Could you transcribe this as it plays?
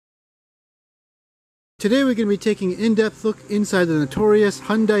Today we're going to be taking an in-depth look inside the notorious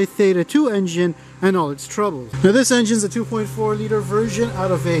Hyundai Theta II engine and all its troubles. Now this engine is a 2.4 liter version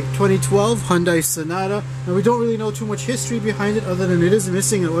out of a 2012 Hyundai Sonata, and we don't really know too much history behind it other than it is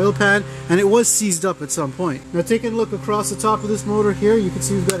missing an oil pan and it was seized up at some point. Now taking a look across the top of this motor here, you can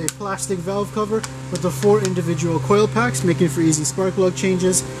see we've got a plastic valve cover with the 4 individual coil packs, making for easy spark plug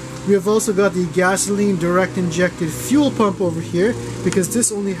changes. We have also got the gasoline direct injected fuel pump over here because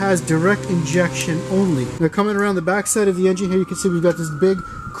this only has direct injection only. Now coming around the back side of the engine here, you can see we've got this big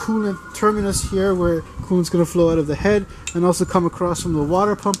coolant terminus here where coolant's going to flow out of the head and also come across from the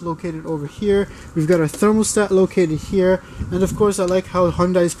water pump located over here. We've got our thermostat located here, and of course I like how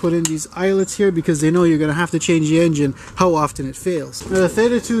Hyundai's put in these eyelets here because they know you're going to have to change the engine how often it fails. Now the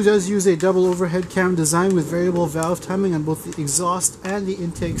Theta II does use a double overhead cam design with variable valve timing on both the exhaust and the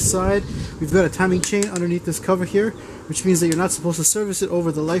intake side. We've got a timing chain underneath this cover here, which means that you're not supposed to service it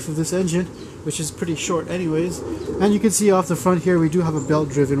over the life of this engine, which is pretty short anyways. And you can see off the front here we do have a belt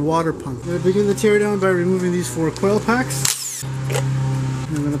driven water pump. We'll begin the teardown by removing these 4 coil packs.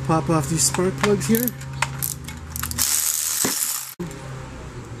 I'm going to pop off these spark plugs here.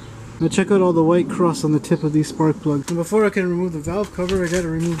 Now check out all the white cross on the tip of these spark plugs. And before I can remove the valve cover, I got to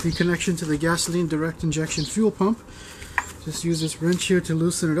remove the connection to the gasoline direct injection fuel pump. Just use this wrench here to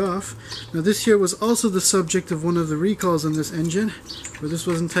loosen it off. Now this here was also the subject of one of the recalls on this engine, where this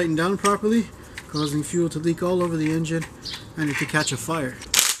wasn't tightened down properly, causing fuel to leak all over the engine and it could catch a fire.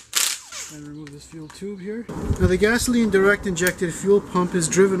 And remove this fuel tube here. Now the gasoline direct injected fuel pump is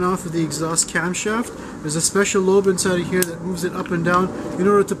driven off of the exhaust camshaft. There's a special lobe inside of here that moves it up and down in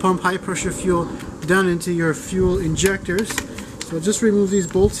order to pump high pressure fuel down into your fuel injectors. So I'll just remove these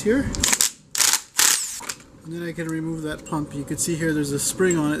bolts here. And then I can remove that pump. You can see here there's a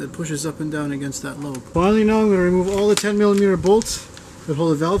spring on it that pushes up and down against that lobe. Finally now I'm going to remove all the 10mm bolts that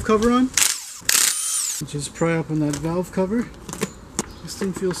hold the valve cover on. Just pry up on that valve cover. This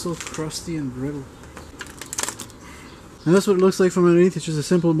thing feels so crusty and brittle. And that's what it looks like from underneath. It's just a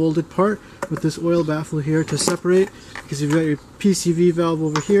simple molded part with this oil baffle here to separate, because you've got your PCV valve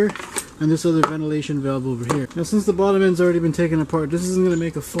over here and this other ventilation valve over here. Now since the bottom end's already been taken apart, this isn't going to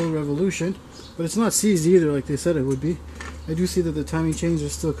make a full revolution, but it's not seized either like they said it would be. I do see that the timing chains are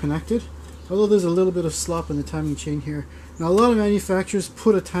still connected, although there's a little bit of slop in the timing chain here. Now a lot of manufacturers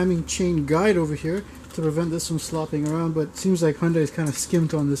put a timing chain guide over here to prevent this from slopping around, but it seems like Hyundai's kind of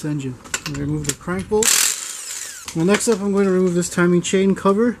skimped on this engine. I'm going to remove the crank bolt. Now next up I'm going to remove this timing chain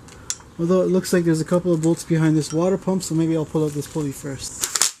cover, although it looks like there's a couple of bolts behind this water pump, so maybe I'll pull out this pulley first.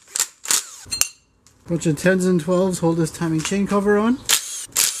 Bunch of 10s and 12s hold this timing chain cover on.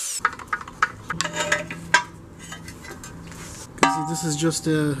 This is just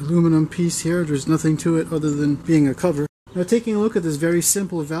an aluminum piece here. There's nothing to it other than being a cover. Now taking a look at this very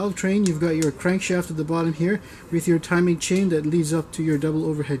simple valve train, you've got your crankshaft at the bottom here with your timing chain that leads up to your double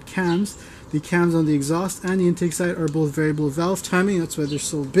overhead cams. The cams on the exhaust and the intake side are both variable valve timing, that's why they're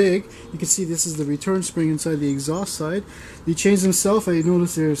so big. You can see this is the return spring inside the exhaust side. The chains themselves, I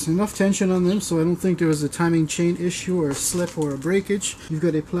noticed there's enough tension on them, so I don't think there was a timing chain issue or a slip or a breakage. You've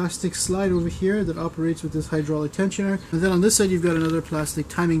got a plastic slide over here that operates with this hydraulic tensioner, and then on this side you've got another plastic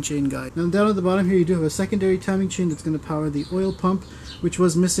timing chain guide. Now down at the bottom here you do have a secondary timing chain that's going to power the oil pump, which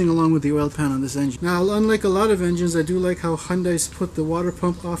was missing along with the oil pan on this engine. Now unlike a lot of engines, I do like how Hyundai's put the water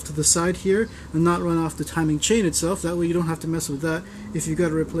pump off to the side here and not run off the timing chain itself. That way you don't have to mess with that if you've got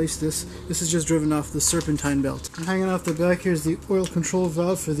to replace this. This is just driven off the serpentine belt. And hanging off the back here is the oil control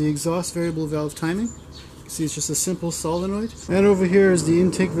valve for the exhaust variable valve timing. You see it's just a simple solenoid. And over here is the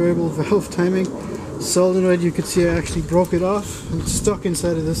intake variable valve timing solenoid. You can see I actually broke it off. It's stuck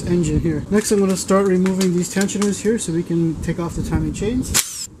inside of this engine here. Next I'm going to start removing these tensioners here so we can take off the timing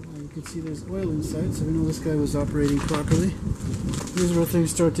chains. You can see there's oil inside, so we know this guy was operating properly. Here's where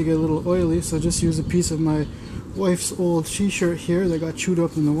things start to get a little oily, so just use a piece of my wife's old t-shirt here that got chewed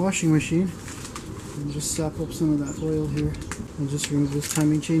up in the washing machine and just sap up some of that oil here. I'll just remove this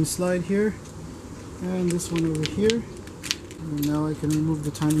timing chain slide here and this one over here, and now I can remove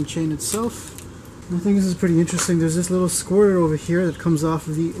the timing chain itself. I think this is pretty interesting. There's this little squirter over here that comes off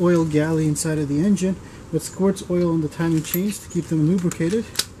of the oil galley inside of the engine that squirts oil on the timing chains to keep them lubricated.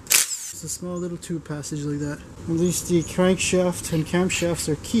 It's a small little tube passage like that. At least the crankshaft and camshafts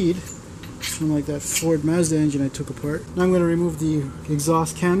are keyed. It's from like that Ford Mazda engine I took apart. Now I'm going to remove the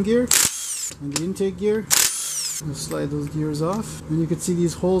exhaust cam gear and the intake gear. I'm going to slide those gears off. And you can see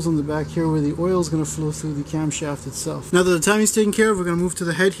these holes on the back here where the oil is going to flow through the camshaft itself. Now that the timing's taken care of, we're going to move to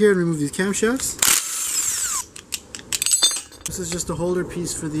the head here and remove these camshafts. This is just a holder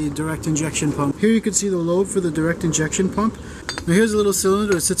piece for the direct injection pump. Here you can see the lobe for the direct injection pump. Now here's a little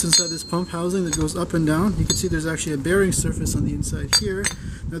cylinder that sits inside this pump housing that goes up and down. You can see there's actually a bearing surface on the inside here.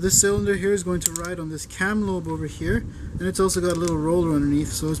 Now this cylinder here is going to ride on this cam lobe over here, and it's also got a little roller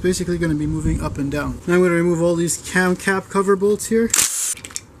underneath, so it's basically going to be moving up and down. Now I'm going to remove all these cam cap cover bolts here.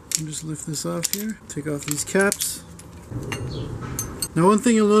 And just lift this off here, take off these caps. Now one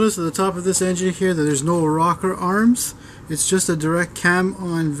thing you'll notice at the top of this engine here that there's no rocker arms. It's just a direct cam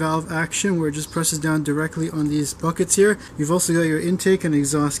on valve action where it just presses down directly on these buckets here. You've also got your intake and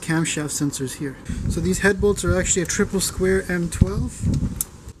exhaust camshaft sensors here. So these head bolts are actually a triple square M12.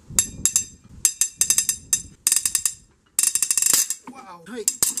 Wow, tight.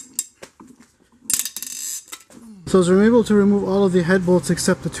 So as I'm able to remove all of the head bolts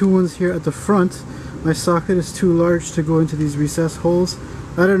except the two ones here at the front, my socket is too large to go into these recessed holes.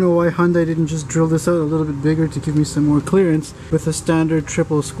 I don't know why Hyundai didn't just drill this out a little bit bigger to give me some more clearance with a standard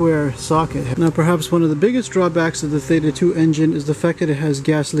triple square socket. Now perhaps one of the biggest drawbacks of the Theta II engine is the fact that it has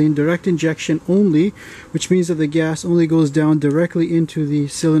gasoline direct injection only, which means that the gas only goes down directly into the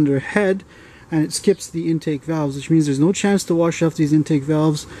cylinder head, and it skips the intake valves, which means there's no chance to wash off these intake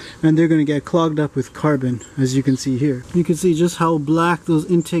valves, and they're going to get clogged up with carbon, as you can see here. You can see just how black those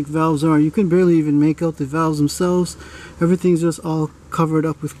intake valves are. You can barely even make out the valves themselves. Everything's just all covered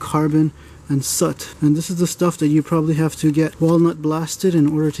up with carbon and soot. And this is the stuff that you probably have to get walnut blasted in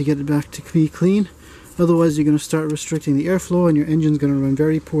order to get it back to be clean. Otherwise you're going to start restricting the airflow and your engine's going to run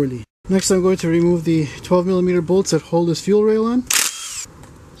very poorly. Next I'm going to remove the 12mm bolts that hold this fuel rail on.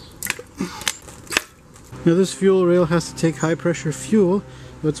 Now this fuel rail has to take high pressure fuel.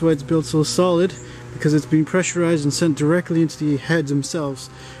 That's why it's built so solid, because it's being pressurized and sent directly into the heads themselves.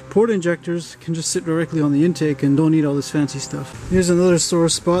 Port injectors can just sit directly on the intake and don't need all this fancy stuff. Here's another sore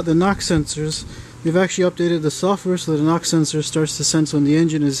spot, the knock sensors. They've actually updated the software so the knock sensor starts to sense when the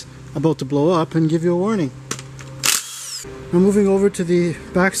engine is about to blow up and give you a warning. Now moving over to the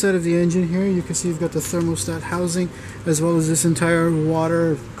back side of the engine here, you can see you've got the thermostat housing as well as this entire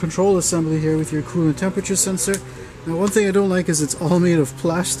water control assembly here with your coolant temperature sensor. Now one thing I don't like is it's all made of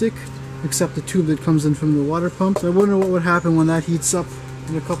plastic except the tube that comes in from the water pump. So I wonder what would happen when that heats up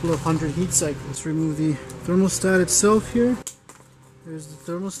in a couple of hundred heat cycles. Let's remove the thermostat itself here. There's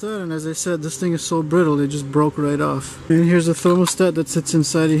the thermostat, and as I said, this thing is so brittle it just broke right off. And here's the thermostat that sits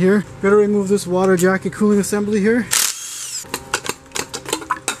inside of here. Gotta remove this water jacket cooling assembly here.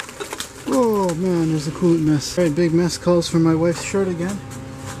 Oh man, there's a coolant mess. Alright, big mess calls for my wife's shirt again.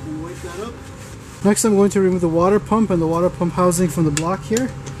 Wipe that up. Next I'm going to remove the water pump and the water pump housing from the block here.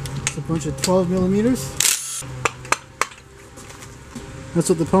 It's a bunch of 12mm. That's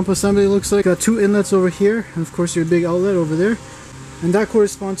what the pump assembly looks like. Got two inlets over here, and of course your big outlet over there. And that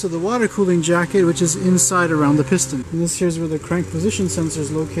corresponds to the water cooling jacket, which is inside around the piston. And this here's where the crank position sensor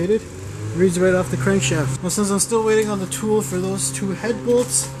is located. It reads right off the crankshaft. Now since I'm still waiting on the tool for those two head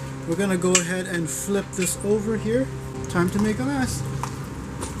bolts, we're going to go ahead and flip this over here. Time to make a mess.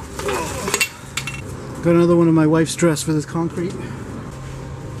 Got another one of my wife's dress for this concrete.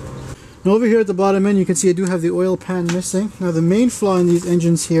 Now over here at the bottom end you can see I do have the oil pan missing. Now the main flaw in these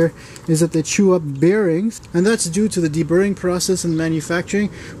engines here is that they chew up bearings, and that's due to the deburring process in manufacturing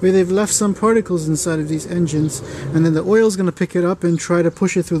where they've left some particles inside of these engines, and then the oil is going to pick it up and try to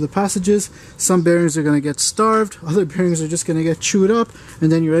push it through the passages. Some bearings are going to get starved, other bearings are just going to get chewed up,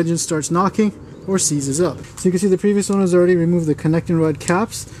 and then your engine starts knocking or seizes up. So you can see the previous one has already removed the connecting rod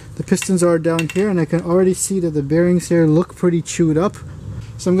caps. The pistons are down here, and I can already see that the bearings here look pretty chewed up.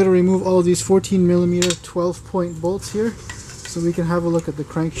 So I'm going to remove all of these 14mm 12-point bolts here so we can have a look at the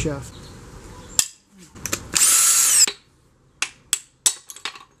crankshaft.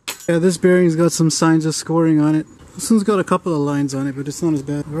 Yeah, this bearing's got some signs of scoring on it. This one's got a couple of lines on it, but it's not as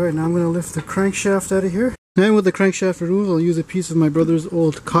bad. Alright, now I'm going to lift the crankshaft out of here. And with the crankshaft removed, I'll use a piece of my brother's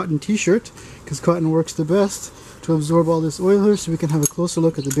old cotton t-shirt, because cotton works the best, to absorb all this oil here so we can have a closer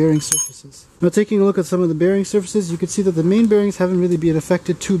look at the bearing surfaces. Now taking a look at some of the bearing surfaces, you can see that the main bearings haven't really been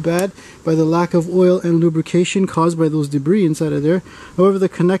affected too bad by the lack of oil and lubrication caused by those debris inside of there. However, the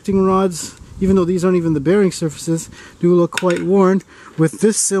connecting rods, even though these aren't even the bearing surfaces, do look quite worn, with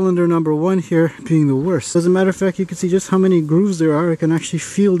this cylinder number 1 here being the worst. As a matter of fact, you can see just how many grooves there are. I can actually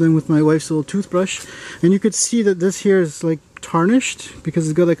feel them with my wife's old toothbrush, and you could see that this here is like tarnished because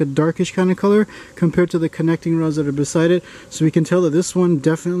it's got like a darkish kind of color compared to the connecting rods that are beside it. So we can tell that this one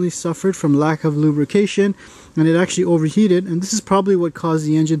definitely suffered from lack of lubrication, and it actually overheated, and this is probably what caused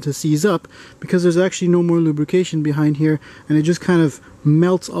the engine to seize up, because there's actually no more lubrication behind here, and it just kind of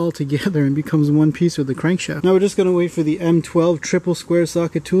melts all together and becomes one piece with the crankshaft. Now we're just going to wait for the M12 triple square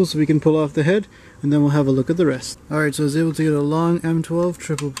socket tool so we can pull off the head, and then we'll have a look at the rest. Alright, so I was able to get a long M12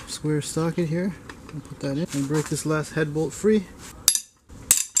 triple square socket here. I'll put that in and break this last head bolt free.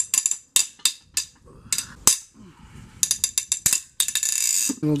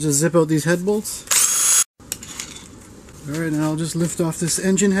 And we'll just zip out these head bolts. Alright, now I'll just lift off this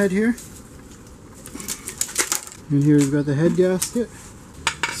engine head here. And here we've got the head gasket.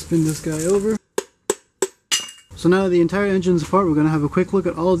 Spin this guy over. So now that the entire engine's apart, we're going to have a quick look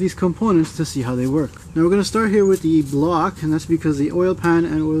at all of these components to see how they work. Now we're going to start here with the block, and that's because the oil pan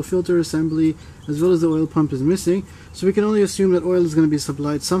and oil filter assembly as well as the oil pump is missing. So we can only assume that oil is going to be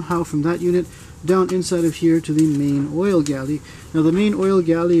supplied somehow from that unit down inside of here to the main oil galley. Now the main oil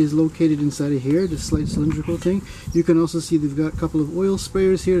galley is located inside of here, this slight cylindrical thing. You can also see they've got a couple of oil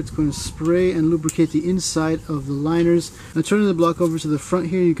sprayers here. It's going to spray and lubricate the inside of the liners. Now turning the block over to the front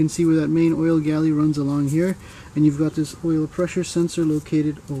here, you can see where that main oil galley runs along here, and you've got this oil pressure sensor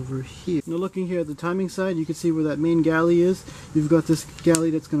located over here. Now looking here at the timing side, you can see where that main galley is. You've got this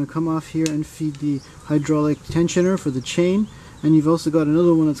galley that's going to come off here and feed the hydraulic tensioner for the chain. And you've also got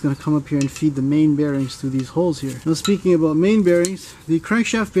another one that's going to come up here and feed the main bearings through these holes here. Now speaking about main bearings, the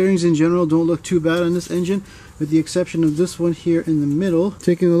crankshaft bearings in general don't look too bad on this engine, with the exception of this one here in the middle.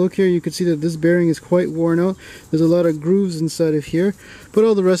 Taking a look here, you can see that this bearing is quite worn out. There's a lot of grooves inside of here, but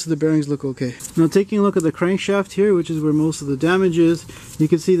all the rest of the bearings look okay. Now taking a look at the crankshaft here, which is where most of the damage is, you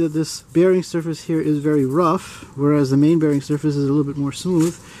can see that this bearing surface here is very rough, whereas the main bearing surface is a little bit more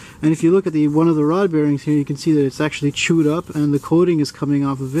smooth. And if you look at one of the rod bearings here, you can see that it's actually chewed up and the coating is coming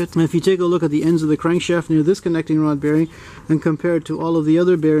off of it. And if you take a look at the ends of the crankshaft near this connecting rod bearing and compare it to all of the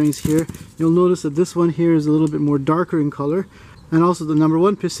other bearings here, you'll notice that this one here is a little bit more darker in color. And also the number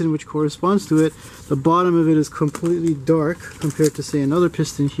one piston, which corresponds to it, the bottom of it is completely dark compared to, say, another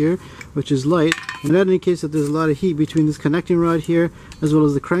piston here, which is light. And that indicates that there's a lot of heat between this connecting rod here as well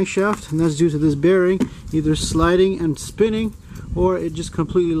as the crankshaft, and that's due to this bearing either sliding and spinning, or it just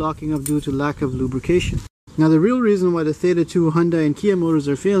completely locking up due to lack of lubrication. Now the real reason why the Theta II Hyundai and Kia motors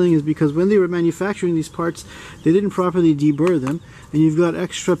are failing is because when they were manufacturing these parts, they didn't properly deburr them, and you've got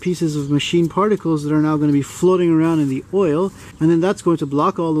extra pieces of machine particles that are now going to be floating around in the oil, and then that's going to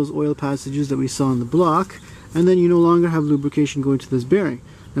block all those oil passages that we saw on the block, and then you no longer have lubrication going to this bearing.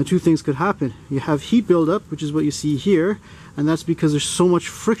 Now two things could happen. You have heat buildup, which is what you see here, and that's because there's so much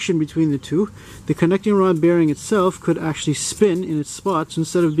friction between the two. The connecting rod bearing itself could actually spin in its spots.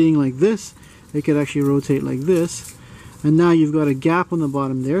 Instead of being like this, it could actually rotate like this, and now you've got a gap on the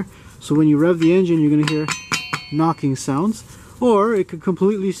bottom there, so when you rev the engine you're going to hear knocking sounds. Or it could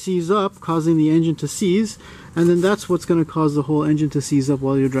completely seize up, causing the engine to seize, and then that's what's going to cause the whole engine to seize up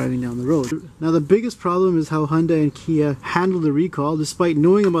while you're driving down the road. Now the biggest problem is how Hyundai and Kia handled the recall. Despite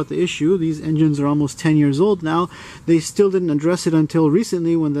knowing about the issue, these engines are almost 10 years old now, they still didn't address it until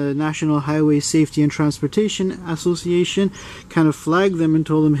recently, when the National Highway Safety and Transportation Association kind of flagged them and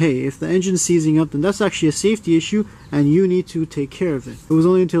told them, hey, if the engine's seizing up, then that's actually a safety issue and you need to take care of it. It was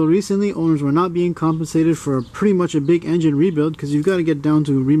only until recently owners were not being compensated for pretty much a big engine rebuild, because you've got to get down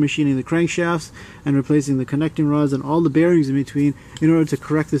to remachining the crankshafts and replacing the connecting rods and all the bearings in between in order to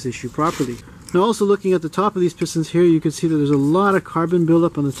correct this issue properly. Now also looking at the top of these pistons here, you can see that there's a lot of carbon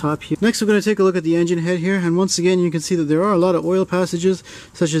buildup on the top here. Next we're going to take a look at the engine head here, and once again you can see that there are a lot of oil passages,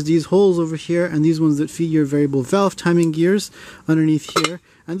 such as these holes over here and these ones that feed your variable valve timing gears underneath here.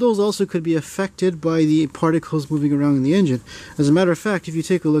 And those also could be affected by the particles moving around in the engine. As a matter of fact, if you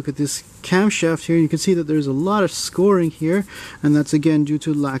take a look at this camshaft here, you can see that there's a lot of scoring here, and that's again due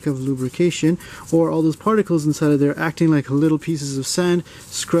to lack of lubrication, or all those particles inside of there acting like little pieces of sand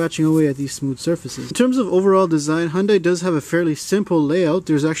scratching away at these smooth surfaces. In terms of overall design, Hyundai does have a fairly simple layout.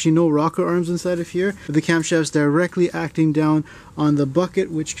 There's actually no rocker arms inside of here. The camshaft's directly acting down on the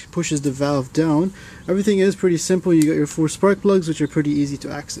bucket, which pushes the valve down. Everything is pretty simple. You got your 4 spark plugs, which are pretty easy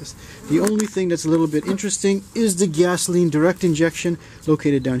to access. The only thing that's a little bit interesting is the gasoline direct injection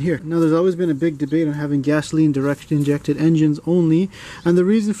located down here. Now there's always been a big debate on having gasoline direct injected engines only, and the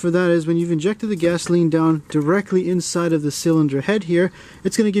reason for that is when you've injected the gasoline down directly inside of the cylinder head here,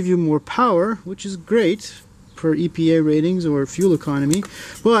 it's going to give you more power, which is great, per EPA ratings or fuel economy,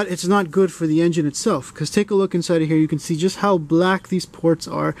 but it's not good for the engine itself, because take a look inside of here. You can see just how black these ports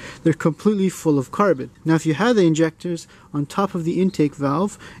are. They're completely full of carbon. Now if you have the injectors on top of the intake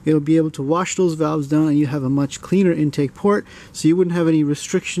valve, it'll be able to wash those valves down and you have a much cleaner intake port, so you wouldn't have any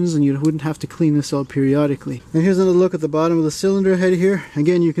restrictions and you wouldn't have to clean this out periodically. And here's another look at the bottom of the cylinder head here.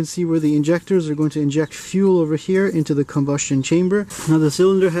 Again, you can see where the injectors are going to inject fuel over here into the combustion chamber. Now the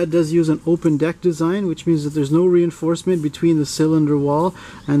cylinder head does use an open deck design, which means that there's no reinforcement between the cylinder wall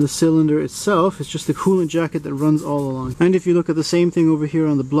and the cylinder itself. It's just the coolant jacket that runs all along. And if you look at the same thing over here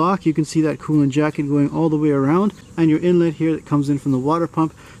on the block, you can see that coolant jacket going all the way around, and your inlet here that comes in from the water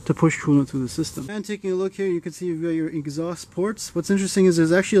pump to push coolant through the system. And taking a look here, you can see you've got your exhaust ports. What's interesting is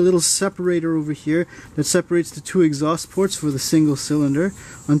there's actually a little separator over here that separates the two exhaust ports for the single cylinder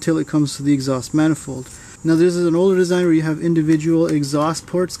until it comes to the exhaust manifold. Now this is an older design where you have individual exhaust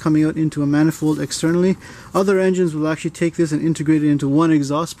ports coming out into a manifold externally. Other engines will actually take this and integrate it into one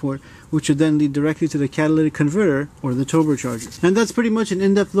exhaust port, which would then lead directly to the catalytic converter or the turbocharger. And that's pretty much an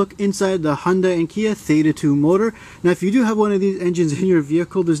in-depth look inside the Hyundai and Kia Theta II motor. Now if you do have one of these engines in your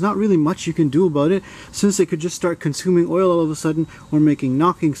vehicle, there's not really much you can do about it, since it could just start consuming oil all of a sudden or making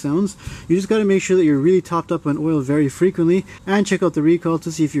knocking sounds. You just got to make sure that you're really topped up on oil very frequently, and check out the recall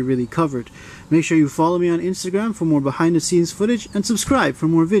to see if you're really covered. Make sure you follow me on Instagram for more behind the scenes footage, and subscribe for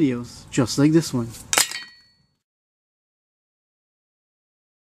more videos just like this one.